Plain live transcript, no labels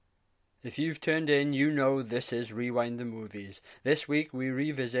If you've tuned in, you know this is Rewind the Movies. This week we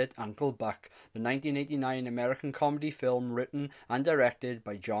revisit Uncle Buck, the 1989 American comedy film written and directed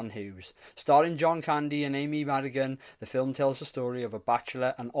by John Hughes. Starring John Candy and Amy Madigan, the film tells the story of a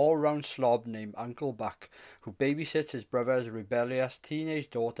bachelor and all-round slob named Uncle Buck, who babysits his brother's rebellious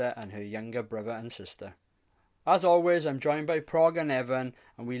teenage daughter and her younger brother and sister. As always, I'm joined by Prog and Evan,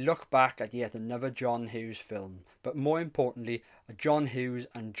 and we look back at yet another John Hughes film, but more importantly, a John Hughes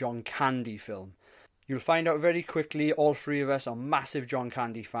and John Candy film. You'll find out very quickly all three of us are massive John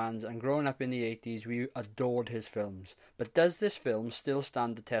Candy fans, and growing up in the 80s we adored his films. But does this film still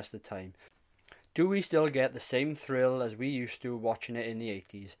stand the test of time? Do we still get the same thrill as we used to watching it in the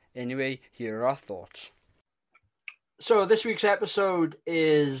 80s? Anyway, here are our thoughts. So this week's episode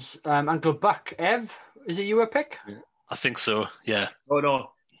is Uncle Buck. Ev, is it your pick? I think so, yeah. Oh,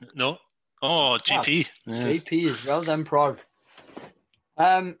 no. No? Oh, GP. Yes. GP is well done, Prog.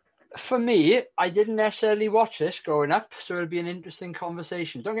 For me, I didn't necessarily watch this growing up, so it'll be an interesting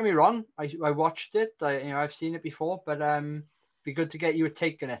conversation. Don't get me wrong, I watched it. I've seen it before, but be good to get your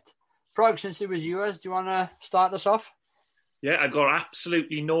take on it. Prog, since it was yours, do you want to start us off? Yeah, I got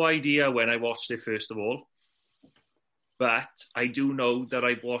absolutely no idea when I watched it, first of all. But I do know that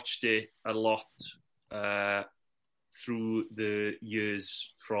I've watched it a lot through the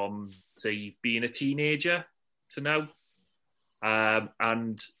years from, say, being a teenager to now.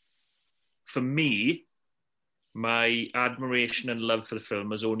 And for me, my admiration and love for the film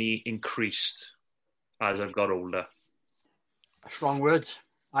has only increased as I've got older. Strong words.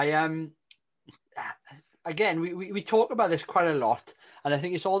 Again, we talk about this quite a lot, and I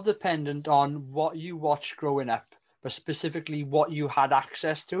think it's all dependent on what you watched growing up, but specifically what you had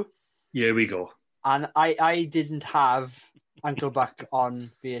access to. Here we go. And I didn't have Uncle Buck on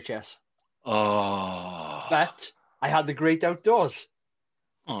VHS. Oh. But I had The Great Outdoors.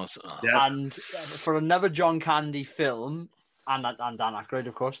 Oh, Yeah. And for another John Candy film, and Dan Aykroyd,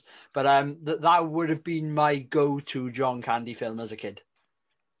 of course, but that would have been my go-to John Candy film as a kid.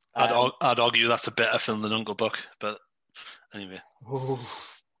 I'd argue that's a better film than Uncle Buck, but anyway. Oh.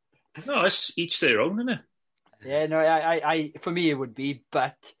 No, it's each their own, isn't it? Yeah, no, I for me it would be,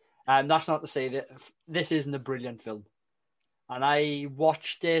 but that's not to say that this isn't a brilliant film. And I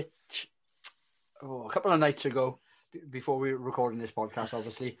watched it a couple of nights ago, before we were recording this podcast,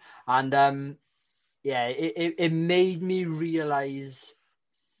 obviously, and it made me realise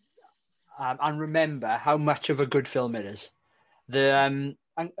and remember how much of a good film it is. The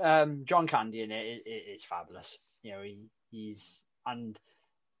John Candy in it is fabulous. You know, he's and.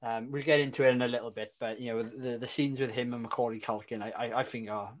 We'll get into it in a little bit, but you know the scenes with him and Macaulay Culkin, I think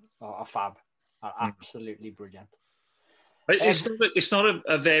are fab, are absolutely brilliant. It's not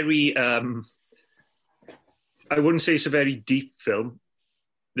a very I wouldn't say it's a very deep film.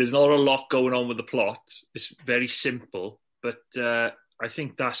 There's not a lot going on with the plot. It's very simple, but I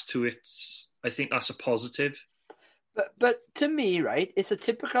think that's a positive. But to me, right, it's a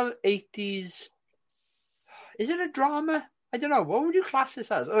typical 80s. Is it a drama? I don't know. What would you class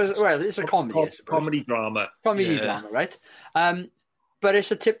this as? Well, it's a comedy. Comedy drama. Comedy drama, right? But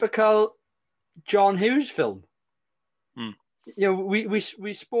it's a typical John Hughes film. Mm. You know,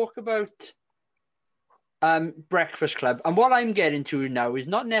 we spoke about Breakfast Club, and what I'm getting to now is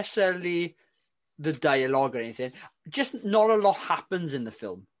not necessarily the dialogue or anything. Just not a lot happens in the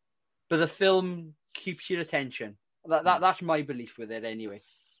film, but the film keeps your attention. That's my belief with it, anyway.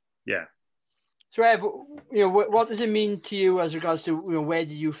 Yeah. So, Ev, you know, what does it mean to you as regards to, you know, where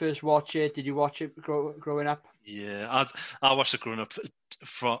did you first watch it? Did you watch it growing up? Yeah, I watched it growing up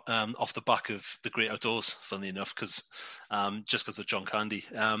from off the back of The Great Outdoors, funnily enough, because just because of John Candy.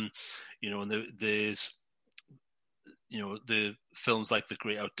 You know, and there's, you know, the films like The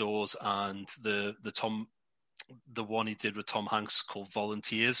Great Outdoors and the one he did with Tom Hanks called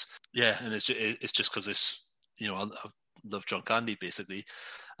Volunteers. Yeah, and it's just because it's, you know, I love John Candy basically,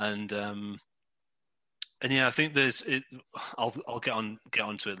 and yeah, I think I'll get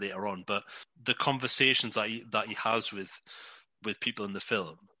onto it later on, but the conversations that he has with people in the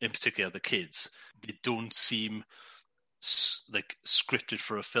film, in particular the kids, they don't seem like scripted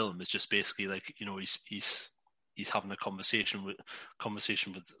for a film. It's just basically like, you know, he's having a conversation with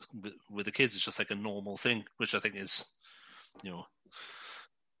the kids. It's just like a normal thing, which I think is, you know,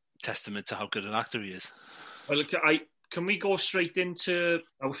 testament to how good an actor he is. Well, look, can we go straight into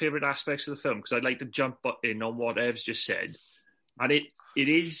our favourite aspects of the film? Because I'd like to jump in on what Ev's just said. And it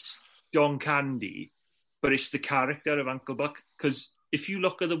is John Candy, but it's the character of Uncle Buck. Because if you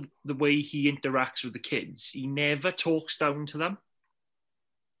look at the way he interacts with the kids, he never talks down to them.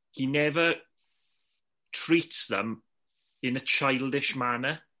 He never treats them in a childish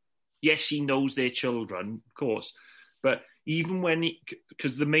manner. yes, he knows their children, of course, but even when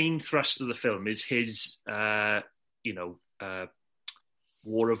because the main thrust of the film is his,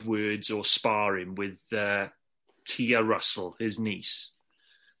 war of words or sparring with Tia Russell, his niece,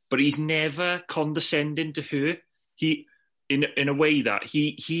 but he's never condescending to her. He, in a way that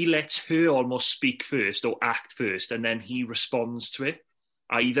he lets her almost speak first or act first, and then he responds to it,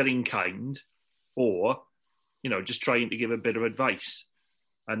 either in kind or, just trying to give a bit of advice.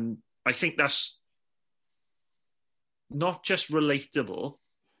 And I think that's not just relatable,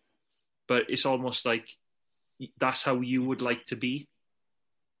 but it's almost like that's how you would like to be.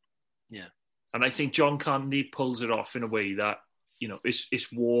 Yeah. And I think John Candy pulls it off in a way that,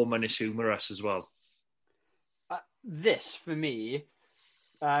 it's warm and it's humorous as well. This, for me,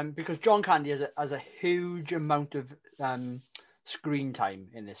 because John Candy has a huge amount of screen time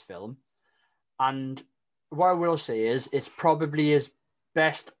in this film. And what I will say is it's probably his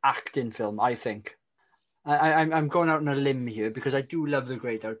best acting film, I think. I'm going out on a limb here because I do love the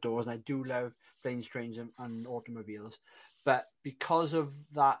great outdoors and I do love planes, trains and automobiles. But because of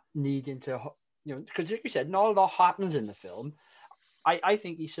that needing to, because like you said, not a lot happens in the film, I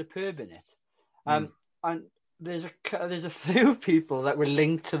think he's superb in it. And there's a few people that were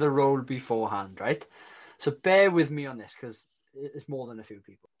linked to the role beforehand, right? So bear with me on this because it's more than a few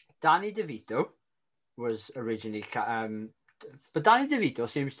people. Danny DeVito was originally, but Danny DeVito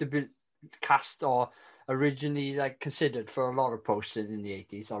seems to be cast or originally considered for a lot of posts in the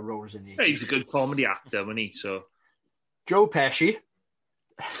 80s or roles in the 80s. Yeah, he's a good comedy actor, wasn't he? So Joe Pesci,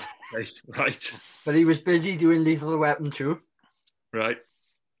 right, but he was busy doing Lethal Weapon 2. Right.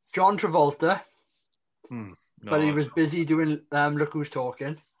 John Travolta, no, but he was busy doing Look Who's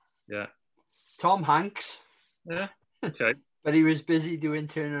Talking. Yeah. Tom Hanks. Yeah. Okay. But he was busy doing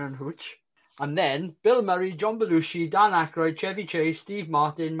Turner and Hooch. And then Bill Murray, John Belushi, Dan Aykroyd, Chevy Chase, Steve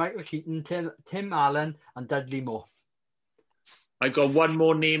Martin, Michael Keaton, Tim Allen, and Dudley Moore. I've got one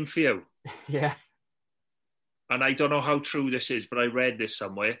more name for you. Yeah. And I don't know how true this is, but I read this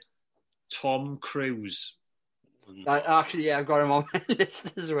somewhere. Tom Cruise. Actually, I've got him on my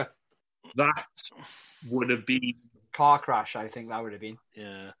list as well. That would have been car crash. I think that would have been.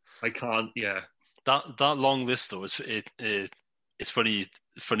 Yeah, I can't. Yeah, that long list though. It's funny.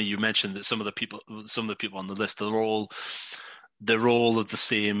 Funny you mentioned that some of the people on the list, they're all of the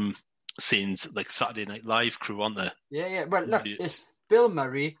same scenes, like Saturday Night Live crew, aren't they? Yeah. Well, look, it's Bill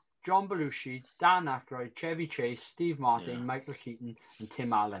Murray, John Belushi, Dan Aykroyd, Chevy Chase, Steve Martin, Michael Keaton, and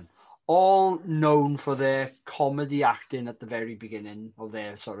Tim Allen. All known for their comedy acting at the very beginning of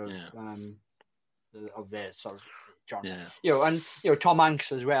their sort of genre. Yeah. And Tom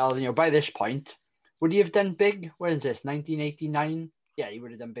Hanks as well. By this point, would he have done Big? When is this? 1989? Yeah, he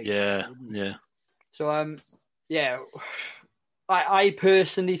would have done Big. Yeah. So I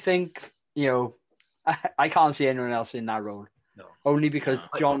personally think I can't see anyone else in that role. No, only because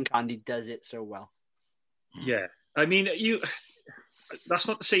John Candy does it so well. Yeah, I mean that's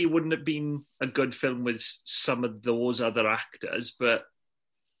not to say it wouldn't have been a good film with some of those other actors, but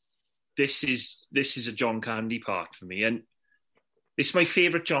this is a John Candy part for me, and it's my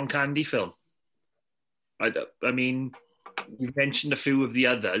favourite John Candy film. I mean, you mentioned a few of the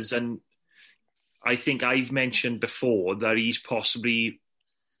others, and I think I've mentioned before that he's possibly,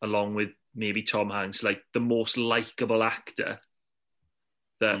 along with maybe Tom Hanks, like the most likeable actor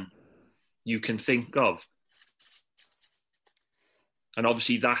that you can think of. And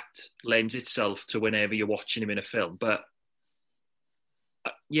obviously that lends itself to whenever you're watching him in a film. But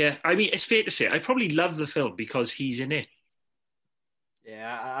yeah, I mean, it's fair to say I probably love the film because he's in it.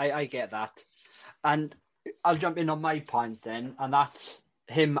 Yeah, I get that. And I'll jump in on my point then, and that's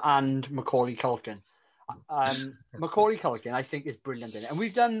him and Macaulay Culkin. Macaulay Culkin, I think, is brilliant in it. And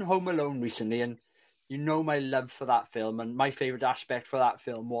we've done Home Alone recently, and my love for that film. And my favourite aspect for that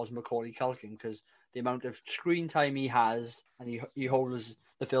film was Macaulay Culkin, because the amount of screen time he has, and he holds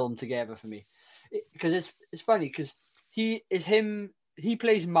the film together for me. Because it's funny, because he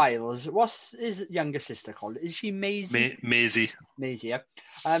plays Miles. What's his younger sister called? Is she Maisie? Maisie, yeah.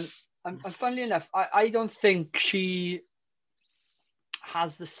 And funnily enough, I don't think she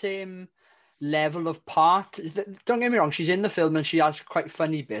has the same level of part. Don't get me wrong, she's in the film and she has quite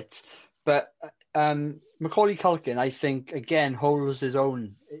funny bits, but Macaulay Culkin, I think, again, holds his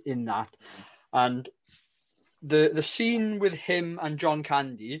own in that. And the scene with him and John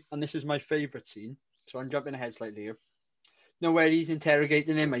Candy, and this is my favourite scene, so I'm jumping ahead slightly here, where he's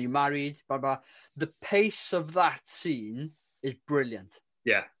interrogating him, are you married, blah, blah. The pace of that scene is brilliant.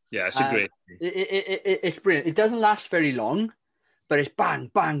 Yeah, it's a great scene. It's brilliant. It doesn't last very long, but it's bang,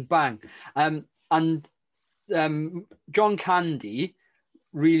 bang, bang. And John Candy,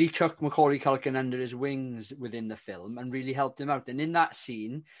 really took Macaulay Culkin under his wings within the film and really helped him out. And in that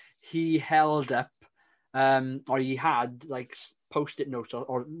scene, he held up, or he had like post-it notes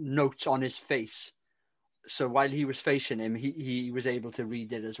or notes on his face. So while he was facing him, he was able to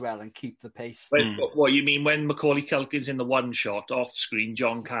read it as well and keep the pace. What you mean when Macaulay Culkin's in the one shot off screen,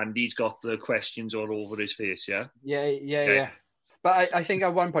 John Candy's got the questions all over his face, yeah? Yeah. But I think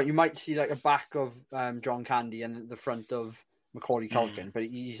at one point you might see like a back of John Candy and the front of Macaulay Culkin, but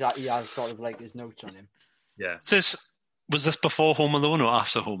he has sort of like his notes on him. Yeah. Was this before Home Alone or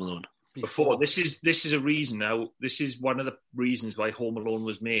after Home Alone? Before. This is a reason now. This is one of the reasons why Home Alone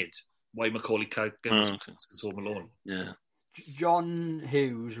was made. Why Macaulay Culkin was Home Alone. Yeah. John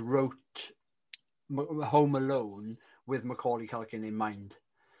Hughes wrote Home Alone with Macaulay Culkin in mind.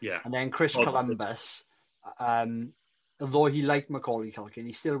 Yeah. And then Chris Columbus, although he liked Macaulay Culkin,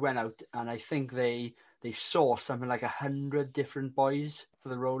 he still went out and I think they saw something like 100 different boys for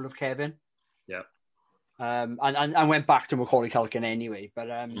the role of Kevin. Yeah. And went back to Macaulay Culkin anyway. But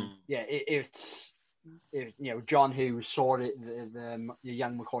it's John Hughes saw the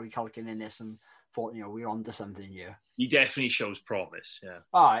young Macaulay Culkin in this and thought, we're onto something here. He definitely shows promise.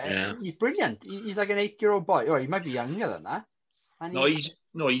 Yeah. He's brilliant. He's like an 8-year-old boy. Or he might be younger than that. And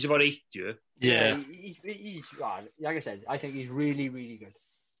he's about 8 years. Yeah. He's like I said, I think he's really, really good.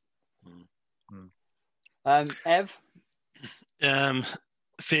 Ev?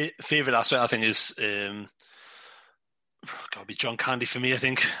 Favorite aspect, I think, is gotta be John Candy for me. I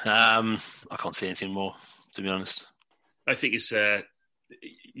think I can't say anything more, to be honest. I think it's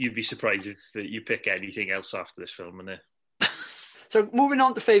you'd be surprised if you pick anything else after this film, innit? So moving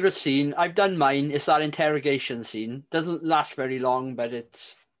on to favourite scene, I've done mine. It's that interrogation scene. Doesn't last very long, but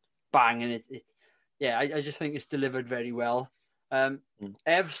it's bang, and I just think it's delivered very well.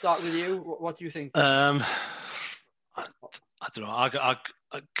 Ev, start with you. What do you think? I don't know. I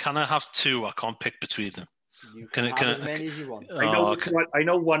can I have two? I can't pick between them. You can have as many as you want. I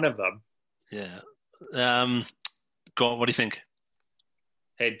know one of them. Yeah. Go on, what do you think?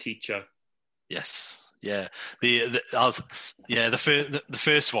 Head teacher. Yes. Yeah. The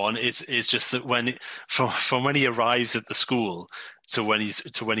first one is just that from when he arrives at the school to when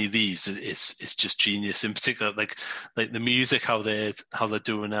he leaves, it's just genius. In particular, like the music, how they're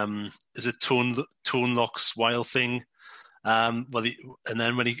doing. Is it Tone Locke's Wild Thing? And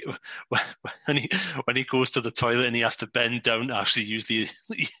then when he goes to the toilet and he has to bend down to actually use the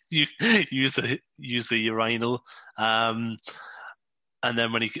urinal, and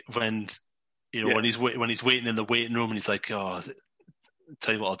then when he's waiting in the waiting room and he's like, oh,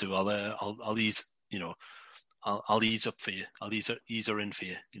 tell you what I'll do, I'll ease, I'll ease up for you, I'll ease her in for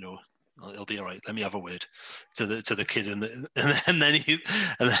you, it'll be all right. Let me have a word to the kid, and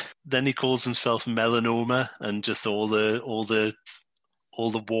then he calls himself Melanoma, and just all the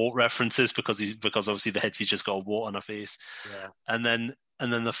wart references because obviously the head teacher's got a wart on her face, and then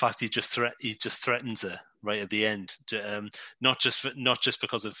the fact he just threatens her right at the end, not just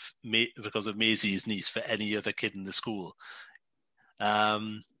because of Maisie, his niece, for any other kid in the school.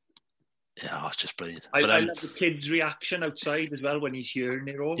 Yeah, it's just brilliant. I love the kid's reaction outside as well when he's hearing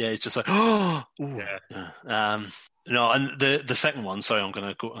it all. Yeah, it's just like, oh, yeah. And the second one. Sorry, I'm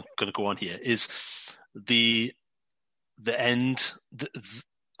gonna go on here. Is the end?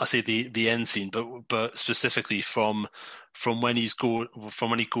 I say the end scene, but specifically from when he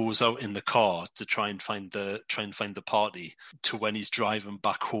goes out in the car to try and find the party to when he's driving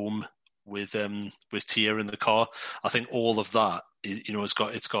back home with Tia in the car. I think all of that,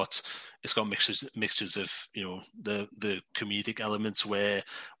 it's got mixtures of the comedic elements where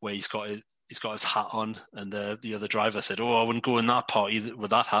he's got his hat on, and the other driver said, "Oh, I wouldn't go in that party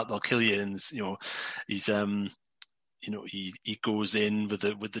with that hat; they'll kill you." And he's he goes in with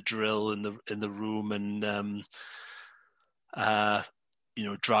the drill in the room and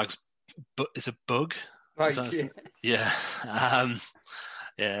drags. But is it Bug? Right. Yeah.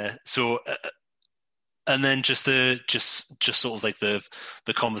 Yeah. So, and then just sort of like the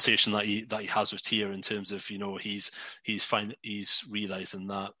conversation that he has with Tia in terms of he's realizing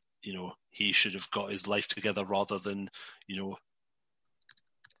that he should have got his life together rather than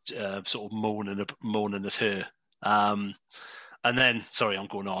sort of moaning at her. And then, sorry, I'm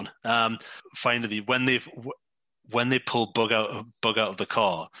going on. Finally, when they pull Bug out of the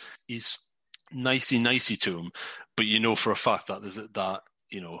car, he's nicey to him, but for a fact that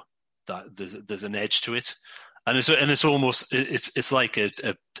there's an edge to it, and it's almost it's like a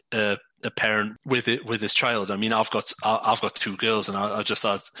parent with his child. I mean, I've got two girls, and I just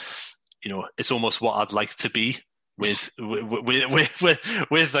thought, it's almost what I'd like to be with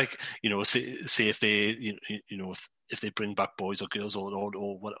like, say if they if they bring back boys or girls or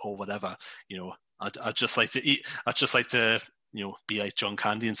whatever, I'd just like to eat. I'd just like to be like John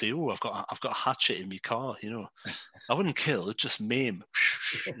Candy and say, oh, I've got a hatchet in my car. I wouldn't kill, I'd just maim.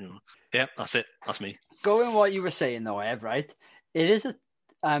 Yeah, that's it. That's me. Going on what you were saying though, Ev, right? It is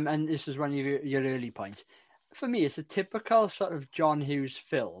and this is one of your early points. For me, it's a typical sort of John Hughes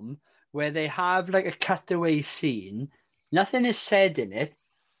film where they have like a cutaway scene. Nothing is said in it,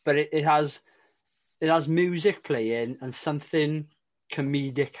 but it has music playing and something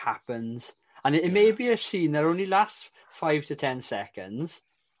comedic happens. And it may be a scene that only lasts 5 to 10 seconds,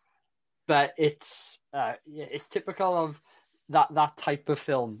 but it's typical of that type of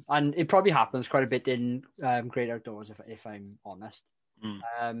film, and it probably happens quite a bit in Great Outdoors, if I'm honest.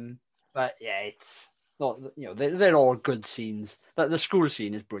 But yeah, it's not, they're all good scenes. The school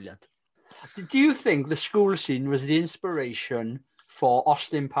scene is brilliant. Do you think the school scene was the inspiration for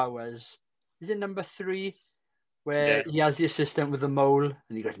Austin Powers? Is it number 3? Where he has the assistant with the mole, and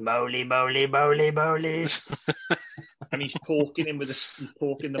he goes, "Moly, moly, moly, moly," and he's poking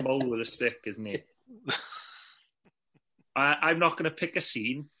the mole with a stick, isn't he? I'm not going to pick a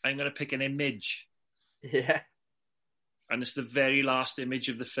scene. I'm going to pick an image. Yeah, and it's the very last image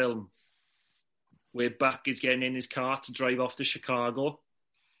of the film, where Buck is getting in his car to drive off to Chicago,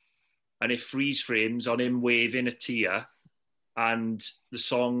 and it freeze frames on him waving a tear. And the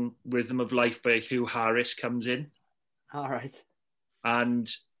song Rhythm of Life by Hugh Harris comes in. All right. And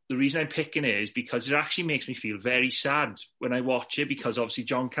the reason I'm picking it is because it actually makes me feel very sad when I watch it, because obviously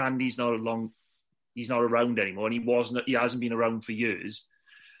John Candy's he's not around anymore, and he hasn't been around for years.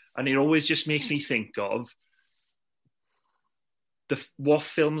 And it always just makes me think of what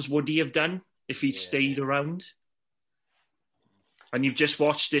films would he have done if he'd stayed around? And you've just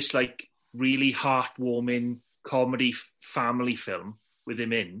watched this like really heartwarming comedy family film with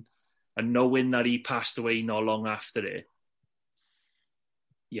him in, and knowing that he passed away not long after it,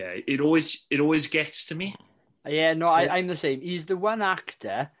 it always gets to me. Yeah, no, I'm the same. He's the one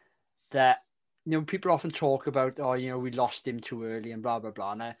actor that people often talk about. Oh, we lost him too early and blah blah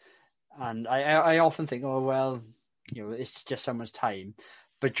blah. And I often think, oh well, it's just someone's time.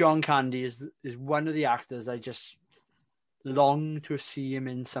 But John Candy is one of the actors I just long to see him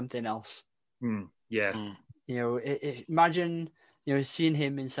in something else. Imagine, seeing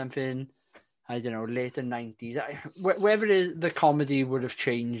him in something, I don't know, later 90s. Whether the comedy would have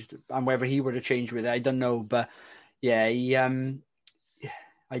changed and whether he would have changed with it, I don't know. But yeah,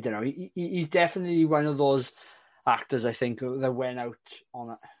 I don't know. He's definitely one of those actors, I think, that went out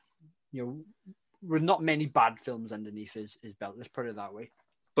on with not many bad films underneath his belt. Let's put it that way.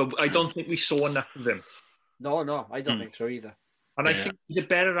 But I don't think we saw enough of him. No, I don't think so either. And I think he's a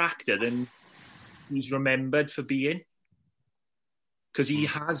better actor than he's remembered for being, because he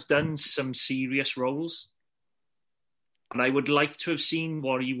has done some serious roles, and I would like to have seen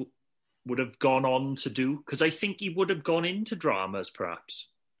what he would have gone on to do, because I think he would have gone into dramas perhaps.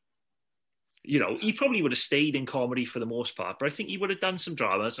 He probably would have stayed in comedy for the most part, but I think he would have done some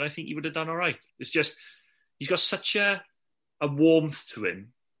dramas, and I think he would have done all right. It's just he's got such a warmth to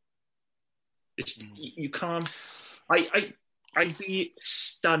him. You can't. I'd be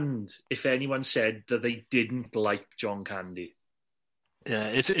stunned if anyone said that they didn't like John Candy.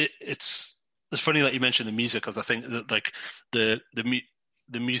 Yeah, it's funny that you mentioned the music, because I think that like the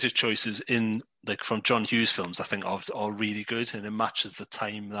music choices in like from John Hughes films, I think are really good, and it matches the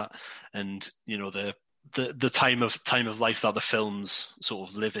time that, and the time of life that the films sort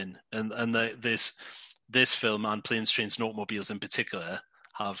of live in, and this film and Planes, Trains and Automobiles in particular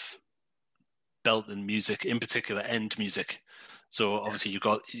have belting music, in particular end music. So obviously you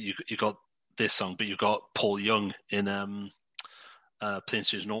got this song, but you got Paul Young in Planes,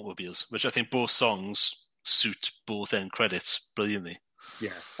 Trains and Automobiles, which I think both songs suit both end credits brilliantly.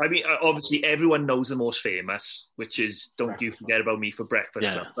 Yeah, I mean, obviously everyone knows the most famous, which is "Don't You Forget About Me for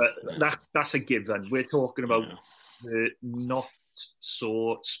Breakfast." Yeah. But that's a given. We're talking about the not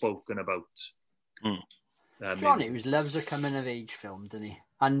so spoken about. John Hughes loves a coming of age film, doesn't he?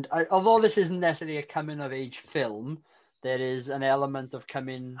 And although this isn't necessarily a coming of age film, there is an element of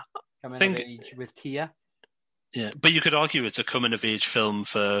coming of age with Tia. Yeah, but you could argue it's a coming of age film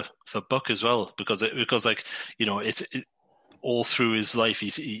for Buck as well, because like it's all through his life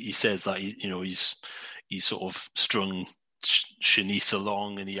he says that he's sort of strung Shanice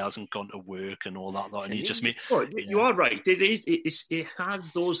along, and he hasn't gone to work and all that lot, and he just made. You are right. It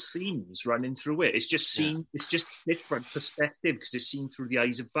has those themes running through it. It's just seen. It's just different perspective because it's seen through the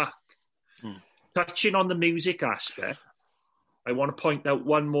eyes of Buck. Touching on the music aspect, I want to point out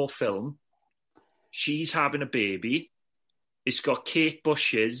one more film She's having a baby. It's got Kate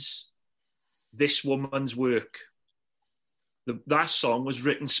Bush's This Woman's Work. That song was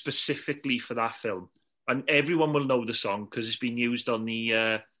written specifically for that film. And everyone will know the song because it's been used on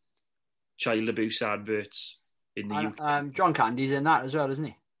the child abuse adverts in the UK. John Candy's in that as well, isn't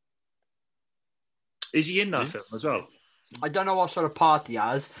he? Is he in that film as well? I don't know what sort of part he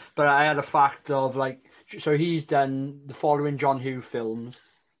has, but I had a fact of so he's done the following John Hughes films,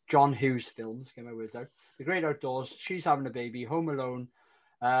 get my words out. The Great Outdoors, She's Having a Baby, Home Alone,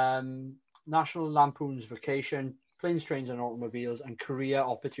 National Lampoon's Vacation, Planes, Trains and Automobiles, and Career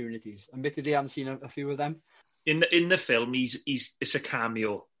Opportunities. Admittedly, I haven't seen a few of them. In the film, it's a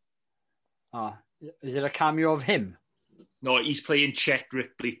cameo. Is it a cameo of him? No, he's playing Chet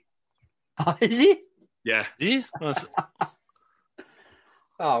Ripley. Is he? Yeah. Yeah.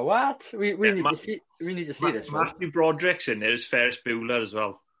 Oh, what? We need to see this one. Matthew Broderick's in there as Ferris Bueller as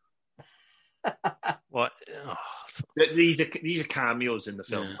well. What? These are cameos in the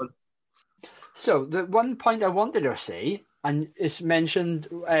film. Yeah. But... So the one point I wanted to say, and it's mentioned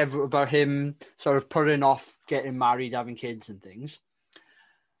about him sort of putting off getting married, having kids and things.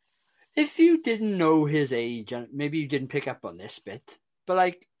 If you didn't know his age, and maybe you didn't pick up on this bit,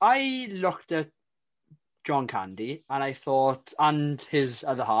 but I looked at John Candy and I thought, and his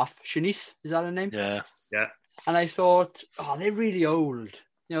other half, Shanice, is that her name? Yeah. Yeah. And I thought, they're really old.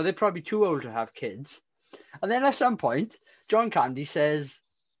 They're probably too old to have kids. And then at some point, John Candy says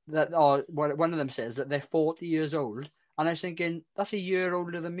that, or one of them says that they're 40 years old. And I was thinking, that's a year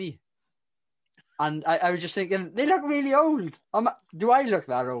older than me. And I was just thinking, they look really old. Do I look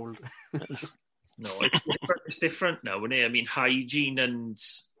that old? No, it's different now, isn't it? I mean, hygiene and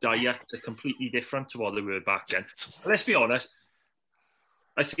diet are completely different to what they were back then. Let's be honest.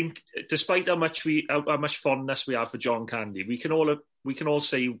 I think, despite how much fondness we have for John Candy, we can all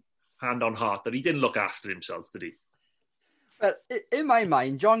say, hand on heart, that he didn't look after himself, did he? Well, in my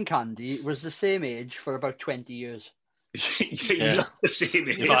mind, John Candy was the same age for about 20 years. He looked the same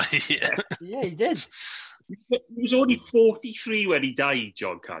age. Yeah, he did. He was only 43 when he died,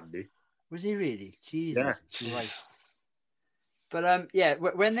 John Candy. Was he really? Jesus. Yeah. Right. But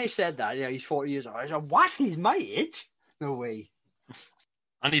when they said that, he's 40 years old, I was like, what? He's my age? No way.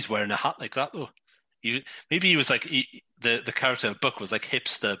 And he's wearing a hat like that, though. Maybe he was like the character in the book was like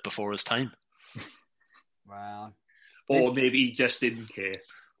hipster before his time. Wow. Or maybe he just didn't care.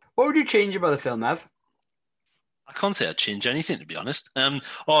 What would you change about the film, Ev? I can't say I'd change anything, to be honest.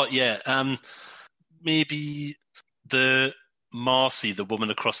 Maybe the Marcy, the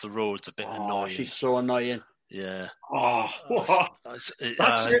woman across the road's a bit annoying. She's so annoying. Yeah. Oh,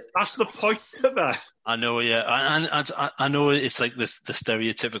 that's the point of that. I know, yeah, and I know it's like the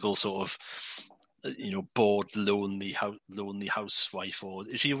stereotypical sort of, bored, lonely housewife, or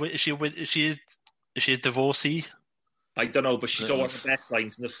is she a divorcee? I don't know, but she's got one of the best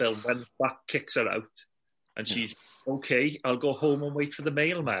lines in the film when Buck kicks her out, and she's okay. I'll go home and wait for the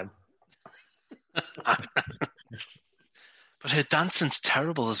mailman. But her dancing's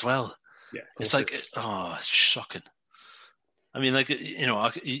terrible as well. Yeah, it's like it's shocking. I mean,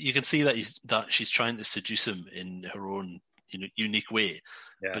 you can see that she's trying to seduce him in her own unique way,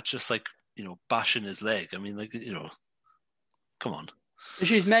 but just bashing his leg. I mean, come on.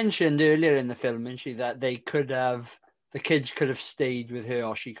 She's mentioned earlier in the film, isn't she, that the kids could have stayed with her,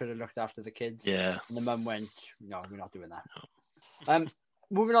 or she could have looked after the kids. Yeah. And the mum went, no, we're not doing that. No.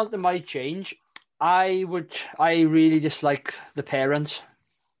 Moving on to my change, I really dislike the parents,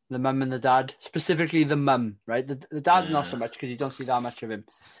 the mum and the dad, specifically the mum, right? The dad, not so much, because you don't see that much of him.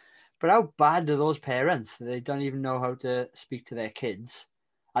 But how bad are those parents? They don't even know how to speak to their kids.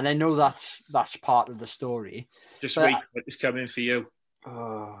 And I know that's part of the story. Just wait, it's coming for you.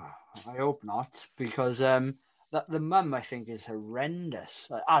 Oh, I hope not, because the mum, I think, is horrendous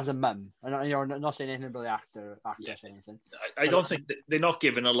as a mum. I'm not saying anything about the actress or anything. I don't think they're not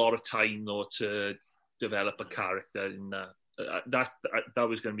given a lot of time though to develop a character in that. That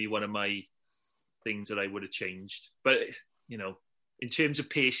was going to be one of my things that I would have changed. But in terms of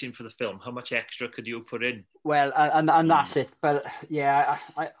pacing for the film, how much extra could you put in? Well, and that's it. But yeah,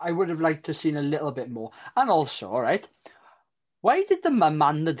 I would have liked to have seen a little bit more. And also, all right, why did the mum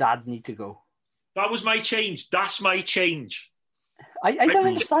and the dad need to go? That was my change. That's my change. I don't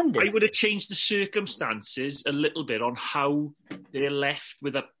understand it. I would have changed the circumstances a little bit on how they're left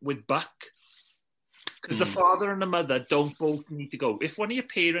with Buck. Because the father and the mother don't both need to go. If one of your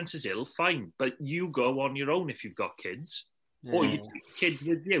parents is ill, fine. But you go on your own if you've got kids. Yeah. Or you take kids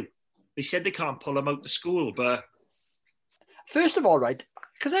with you. They said they can't pull them out to school, but... First of all, right,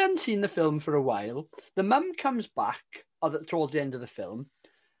 because I hadn't seen the film for a while, the mum comes back towards the end of the film,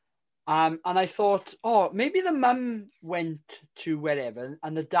 And I thought, maybe the mum went to wherever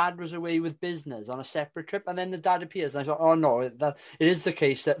and the dad was away with business on a separate trip, and then the dad appears. And I thought, oh no, that it is the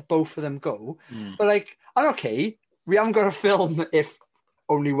case that both of them go. But like, I'm okay. We haven't got a film if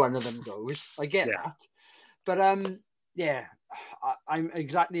only one of them goes. I get that. But I'm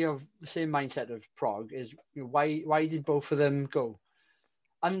exactly of the same mindset of Prague. Is why did both of them go?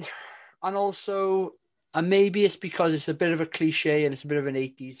 And also. And maybe it's because it's a bit of a cliche and it's a bit of an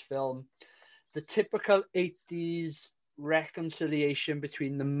 80s film. The typical 80s reconciliation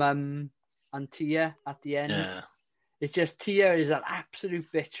between the mum and Tia at the end. Yeah. It's just Tia is an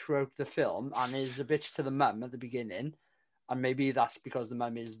absolute bitch throughout the film and is a bitch to the mum at the beginning. And maybe that's because the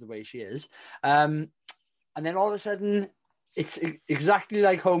mum is the way she is. And then all of a sudden, it's exactly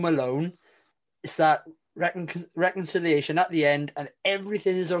like Home Alone. It's that reconciliation at the end and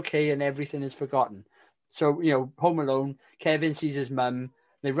everything is okay and everything is forgotten. So, Home Alone, Kevin sees his mum,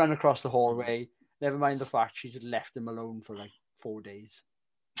 they run across the hallway, never mind the fact she's left him alone for like 4 days.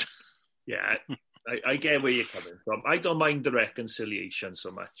 Yeah, I get where you're coming from. I don't mind the reconciliation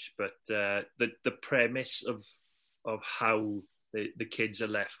so much, but the premise of how the kids are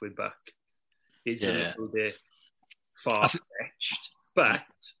left with Buck is a little bit far-fetched, but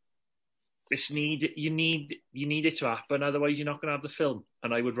you need it to happen, otherwise you're not going to have the film,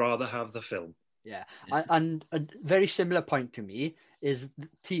 and I would rather have the film. Yeah, and a very similar point to me is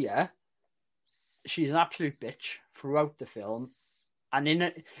Tia. She's an absolute bitch throughout the film,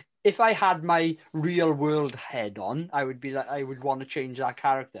 and if I had my real world head on, I would want to change that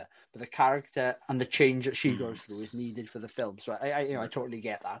character. But the character and the change that she goes through is needed for the film, so I totally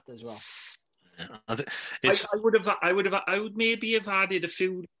get that as well. I would maybe have added a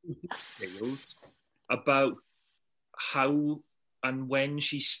few details about how and when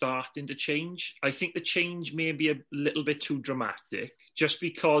she's starting to change. I think the change may be a little bit too dramatic. Just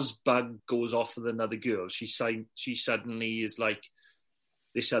because Bug goes off with another girl, she suddenly is like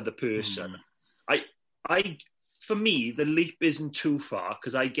this other person. For me, the leap isn't too far,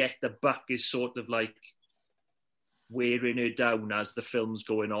 because I get that Buck is sort of like wearing her down as the film's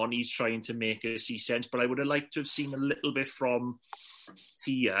going on. He's trying to make her see sense, but I would have liked to have seen a little bit from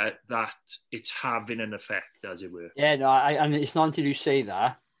Tia that it's having an effect, as it were. Yeah, no, and it's not until you say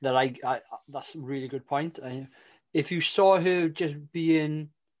that I that's a really good point. If you saw her just being,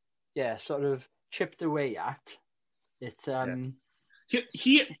 sort of chipped away at, it's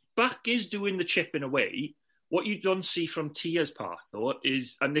Buck is doing the chipping away. What you don't see from Tia's part, though,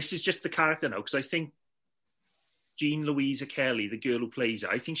 is, and this is just the character now, because I think Jean Louisa Kelly, the girl who plays her,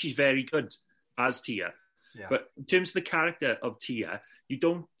 I think she's very good as Tia. Yeah. But in terms of the character of Tia, you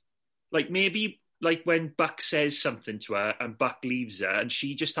don't, like, maybe like when Buck says something to her and Buck leaves her and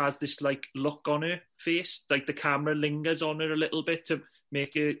she just has this like look on her face, like the camera lingers on her a little bit to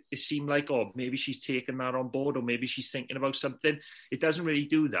make it seem like, oh, maybe she's taken that on board, or maybe she's thinking about something. It doesn't really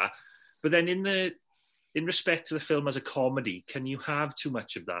do that. But then in respect to the film as a comedy, can you have too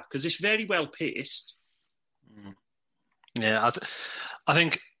much of that? Because it's very well paced. Yeah, I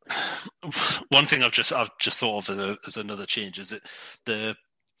think one thing I've just thought of as another change is that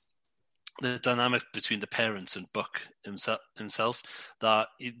the dynamic between the parents and Buck himself. That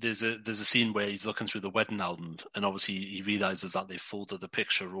there's a scene where he's looking through the wedding album, and obviously he realizes that they folded the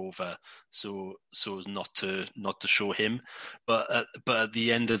picture over so as not to show him. But at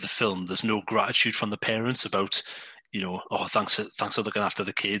the end of the film, there's no gratitude from the parents about, thanks for looking after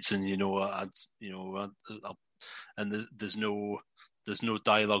the kids, and and there's no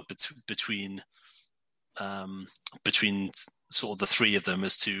dialogue between sort of the three of them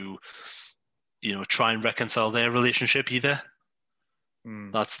as to try and reconcile their relationship either.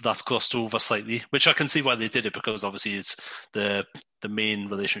 That's glossed over slightly, which I can see why they did it, because obviously it's the main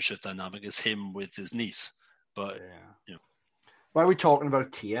relationship dynamic is him with his niece. But while we're talking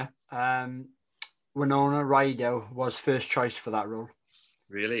about Tia, Winona Ryder was first choice for that role.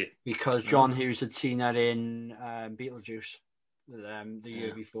 Really? Because John Hughes had seen her in Beetlejuice the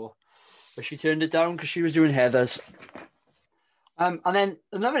year before. But she turned it down because she was doing Heathers. And then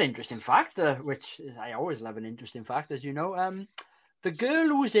another interesting fact, which I always love an interesting fact, as you know, the girl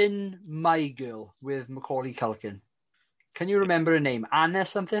who was in My Girl with Macaulay Culkin. Can you remember her name? Anna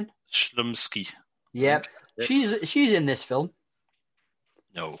something? Schlumsky. Yep. She's in this film.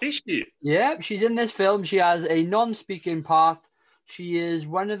 No. Is she? Yeah, she's in this film. She has a non-speaking part. She is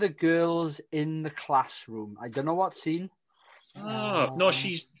one of the girls in the classroom. I don't know what scene. Oh, no,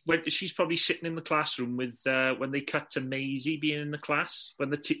 she's probably sitting in the classroom with when they cut to Maisie being in the class,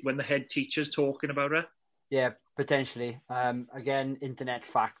 when the head teacher's talking about her. Yeah, potentially. Again, internet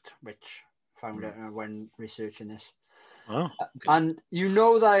fact, which I found out when researching this. Oh, okay. And you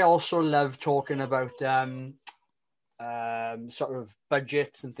know that I also love talking about sort of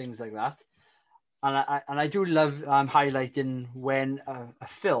budgets and things like that. And I do love highlighting when a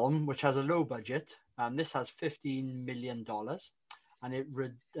film which has a low budget, this has $15 million, and it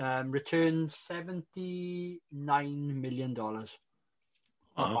returned $79 million. Not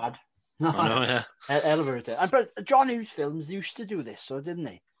bad. I know, yeah. Hell of a return. But John Hughes films used to do this, so didn't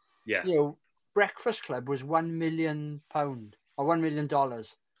they? Yeah. You know, Breakfast Club was £1 million or $1 million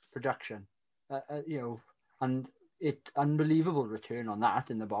production. You know, and unbelievable return on that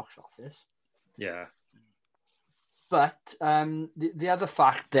in the box office. Yeah. But the other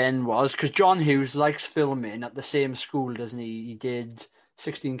fact then was, because John Hughes likes filming at the same school, doesn't he? He did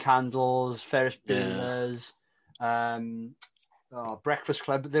 16 Candles, Ferris Bueller's, Breakfast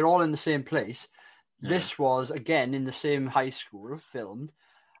Club. They're all in the same place. Yeah. This was, again, in the same high school, filmed.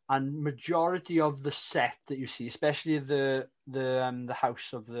 And majority of the set that you see, especially the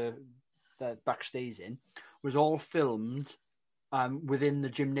house of that Buck stays in, was all filmed within the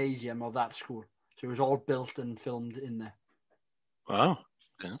gymnasium of that school. So it was all built and filmed in there. Wow.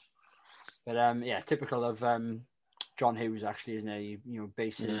 Okay. But typical of John Hughes, actually, isn't it? You know,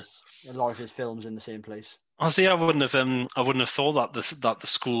 bases a lot of his films in the same place. I see. I wouldn't have thought that the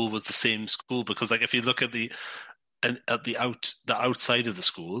school was the same school, because, like, if you look at the outside of the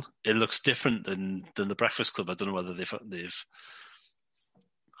school, it looks different than the Breakfast Club. I don't know whether they've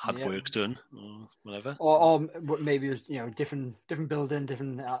had work done or whatever, or maybe it was different building,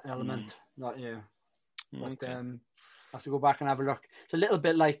 different element. Not But okay. I have to go back and have a look. It's a little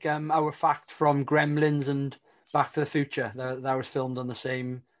bit like our fact from Gremlins and Back to the Future. That was filmed on the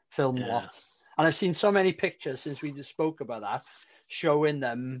same film lot. And I've seen so many pictures since we just spoke about that, showing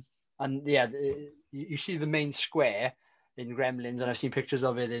them. And you see the main square in Gremlins, and I've seen pictures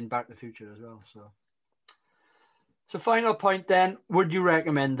of it in Back to the Future as well. So final point then, would you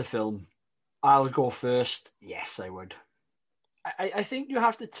recommend the film? I'll go first. Yes, I would. I think you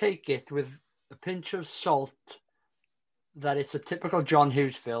have to take it with a pinch of salt that it's a typical John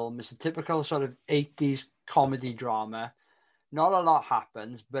Hughes film. It's a typical sort of 80s comedy drama. Not a lot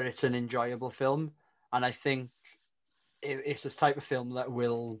happens, but it's an enjoyable film. And I think it's this type of film that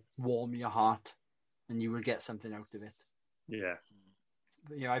will warm your heart and you will get something out of it. Yeah.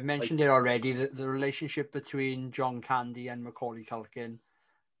 You know, I've mentioned it already, the relationship between John Candy and Macaulay Culkin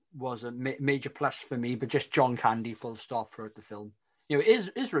was a major plus for me, but just John Candy full stop throughout the film. You know,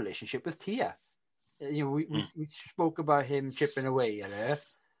 his relationship with Tia. You know, we spoke about him chipping away at her,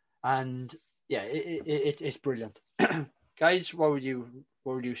 and it's brilliant. Guys, what would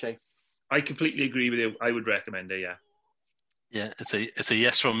you say? I completely agree with you. I would recommend it. Yeah, it's a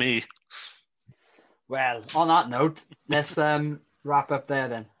yes from me. Well, on that note, let's wrap up there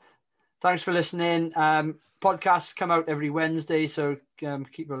then. Thanks for listening. Podcasts come out every Wednesday, so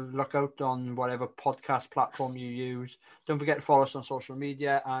keep a lookout on whatever podcast platform you use. Don't forget to follow us on social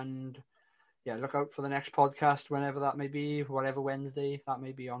media, and look out for the next podcast whenever that may be, whatever Wednesday that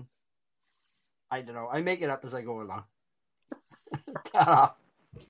may be on. I don't know. I make it up as I go along. Ta-ra.